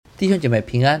弟兄姐妹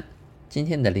平安，今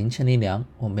天的凌晨灵粮，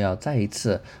我们要再一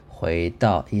次回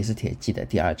到以斯帖记的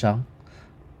第2章。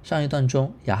上一段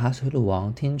中，亚哈随鲁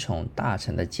王听从大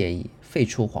臣的建议，废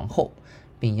除皇后，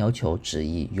并要求旨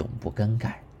意永不更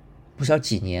改。不消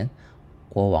几年，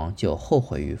国王就后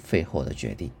悔于废后的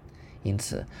决定，因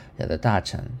此惹得大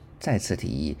臣再次提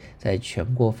议在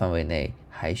全国范围内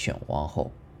海选王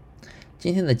后。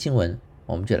今天的经文，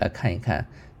我们就来看一看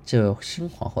这位新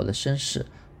皇后的身世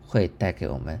会带给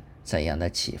我们怎样的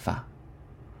启发。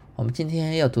我们今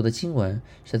天要读的经文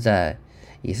是在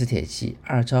以斯帖记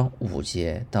2章5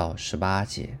节到18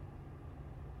节。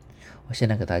我现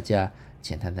在给大家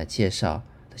简单的介绍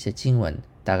这些经文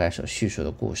大概所叙述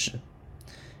的故事。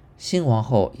新王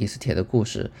后以斯帖的故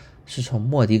事是从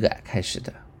末底改开始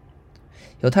的。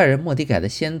犹太人末底改的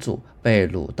先祖被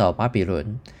掳到巴比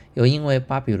伦，又因为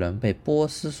巴比伦被波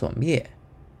斯所灭，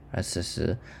而此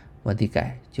时末底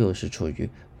改就是处于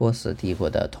波斯帝国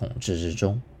的统治之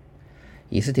中。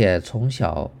以斯帖从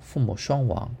小父母双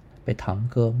亡，被堂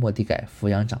哥末底改抚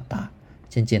养长大，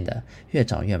渐渐的越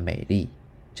长越美丽。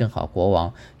正好国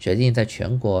王决定在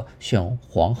全国选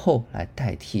皇后来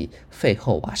代替废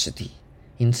后瓦实蒂，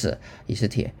因此以斯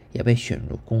帖也被选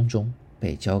入宫中，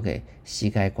被交给西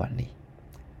该管理。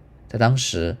在当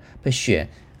时，被选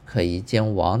可以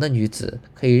见王的女子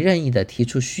可以任意的提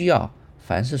出需要，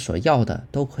凡是所要的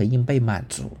都可以被满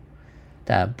足。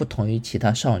但不同于其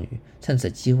他少女趁此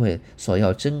机会索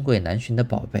要珍贵难寻的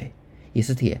宝贝，以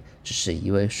斯帖只是一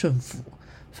位顺服，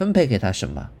分配给她什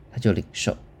么她就领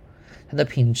受。她的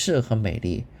品质和美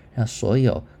丽让所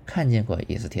有看见过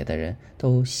以斯帖的人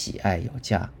都喜爱有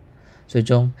加，最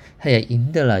终她也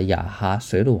赢得了亚哈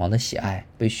随鲁王的喜爱，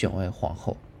被选为皇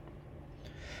后。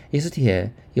以斯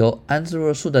帖有安之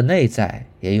若素的内在，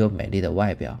也有美丽的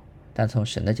外表，但从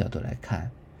神的角度来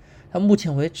看，到目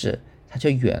前为止她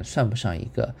却远算不上一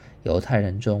个犹太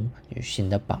人中女性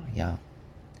的榜样。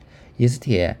以斯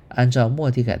帖按照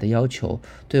末底改的要求，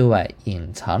对外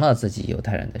隐藏了自己犹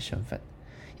太人的身份，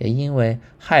也因为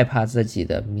害怕自己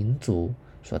的民族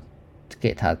所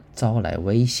给他招来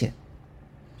危险，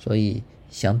所以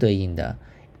相对应的，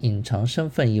隐藏身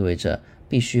份意味着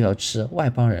必须要吃外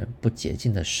邦人不洁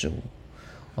净的食物。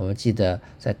我们记得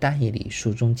在但以理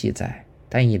书中记载，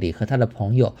但以理和他的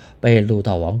朋友被掳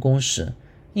到王宫时，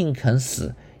宁肯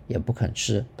死也不肯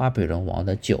吃巴比伦王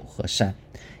的酒和膳，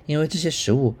因为这些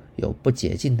食物有不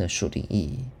洁净的属灵意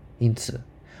义。因此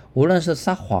无论是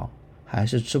撒谎还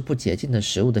是吃不洁净的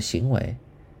食物的行为，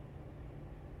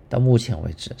到目前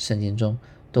为止圣经中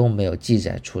都没有记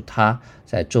载出他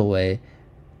在作为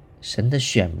神的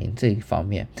选民这一方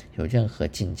面有任何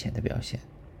敬虔的表现。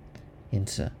因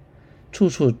此处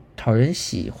处讨人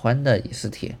喜欢的以斯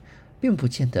帖并不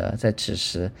见得在此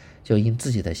时就因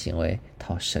自己的行为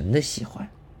讨神的喜欢，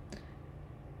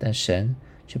但神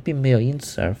却并没有因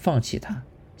此而放弃他，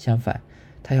相反，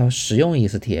他要使用以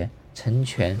斯帖成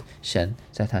全神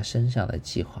在他身上的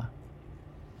计划。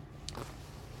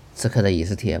此刻的以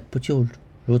斯帖不就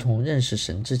如同认识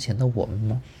神之前的我们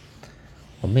吗？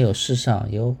我们有世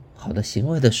上有好的行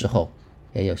为的时候，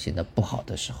也有行得不好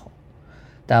的时候，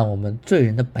但我们罪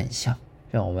人的本相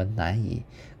让我们难以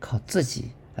靠自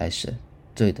己来使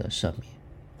罪得赦免，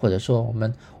或者说我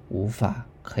们无法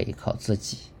可以靠自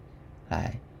己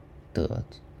来得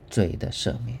罪的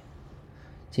赦免。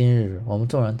今日我们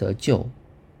纵然得救，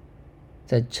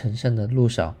在成圣的路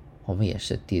上我们也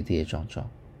是跌跌撞撞。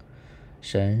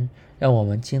神让我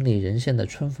们经历人生的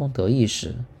春风得意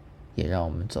时，也让我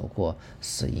们走过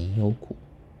死荫幽谷，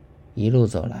一路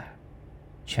走来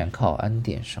全靠恩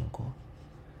典胜过。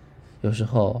有时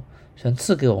候神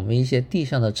赐给我们一些地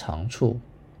上的长处，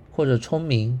或者聪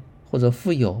明，或者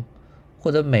富有，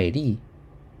或者美丽，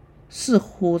似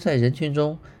乎在人群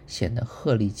中显得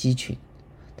鹤立鸡群，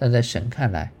但在神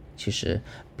看来其实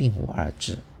并无二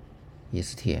致。以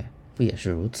斯帖不也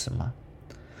是如此吗？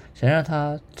神让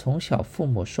他从小父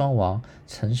母双亡，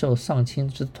承受丧亲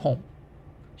之痛，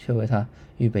却为他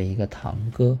预备一个堂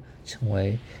哥，成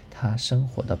为他生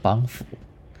活的帮扶。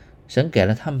神给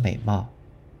了他美貌，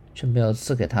却没有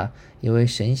赐给他一位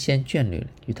神仙眷侣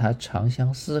与他长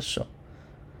相厮守，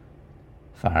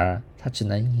反而他只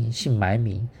能隐姓埋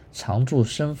名，藏住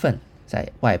身份，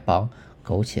在外邦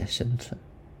苟且生存。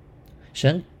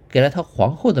神给了他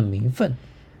皇后的名分，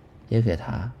也给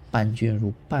他伴君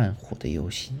如伴虎的忧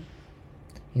心。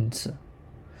因此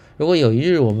如果有一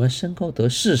日我们身高得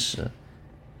势时，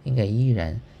应该依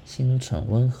然心存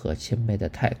温和谦卑的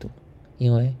态度，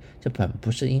因为这本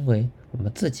不是因为我们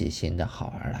自己行的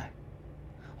好而来。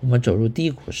我们走入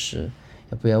低谷时，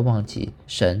也不要忘记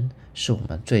神是我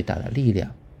们最大的力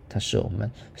量，他是我们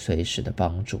随时的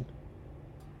帮助。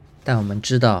但我们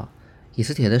知道以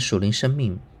斯帖的属灵生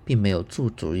命并没有驻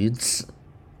足于此，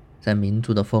在民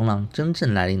族的风浪真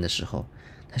正来临的时候，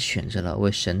他选择了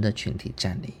为神的群体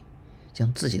站立，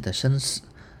将自己的生死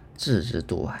置之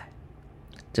度外。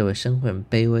这位身份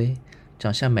卑微、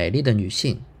长相美丽的女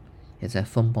性，也在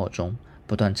风暴中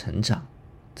不断成长，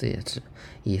这也是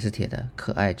以斯帖的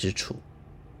可爱之处。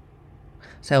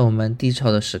在我们低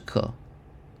潮的时刻，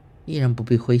依然不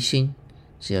必灰心，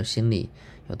只要心里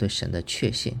有对神的确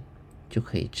信，就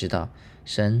可以知道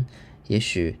神也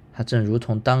许他正如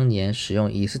同当年使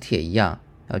用以斯帖一样，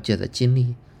要借着经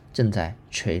历正在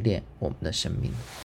锤炼我们的生命。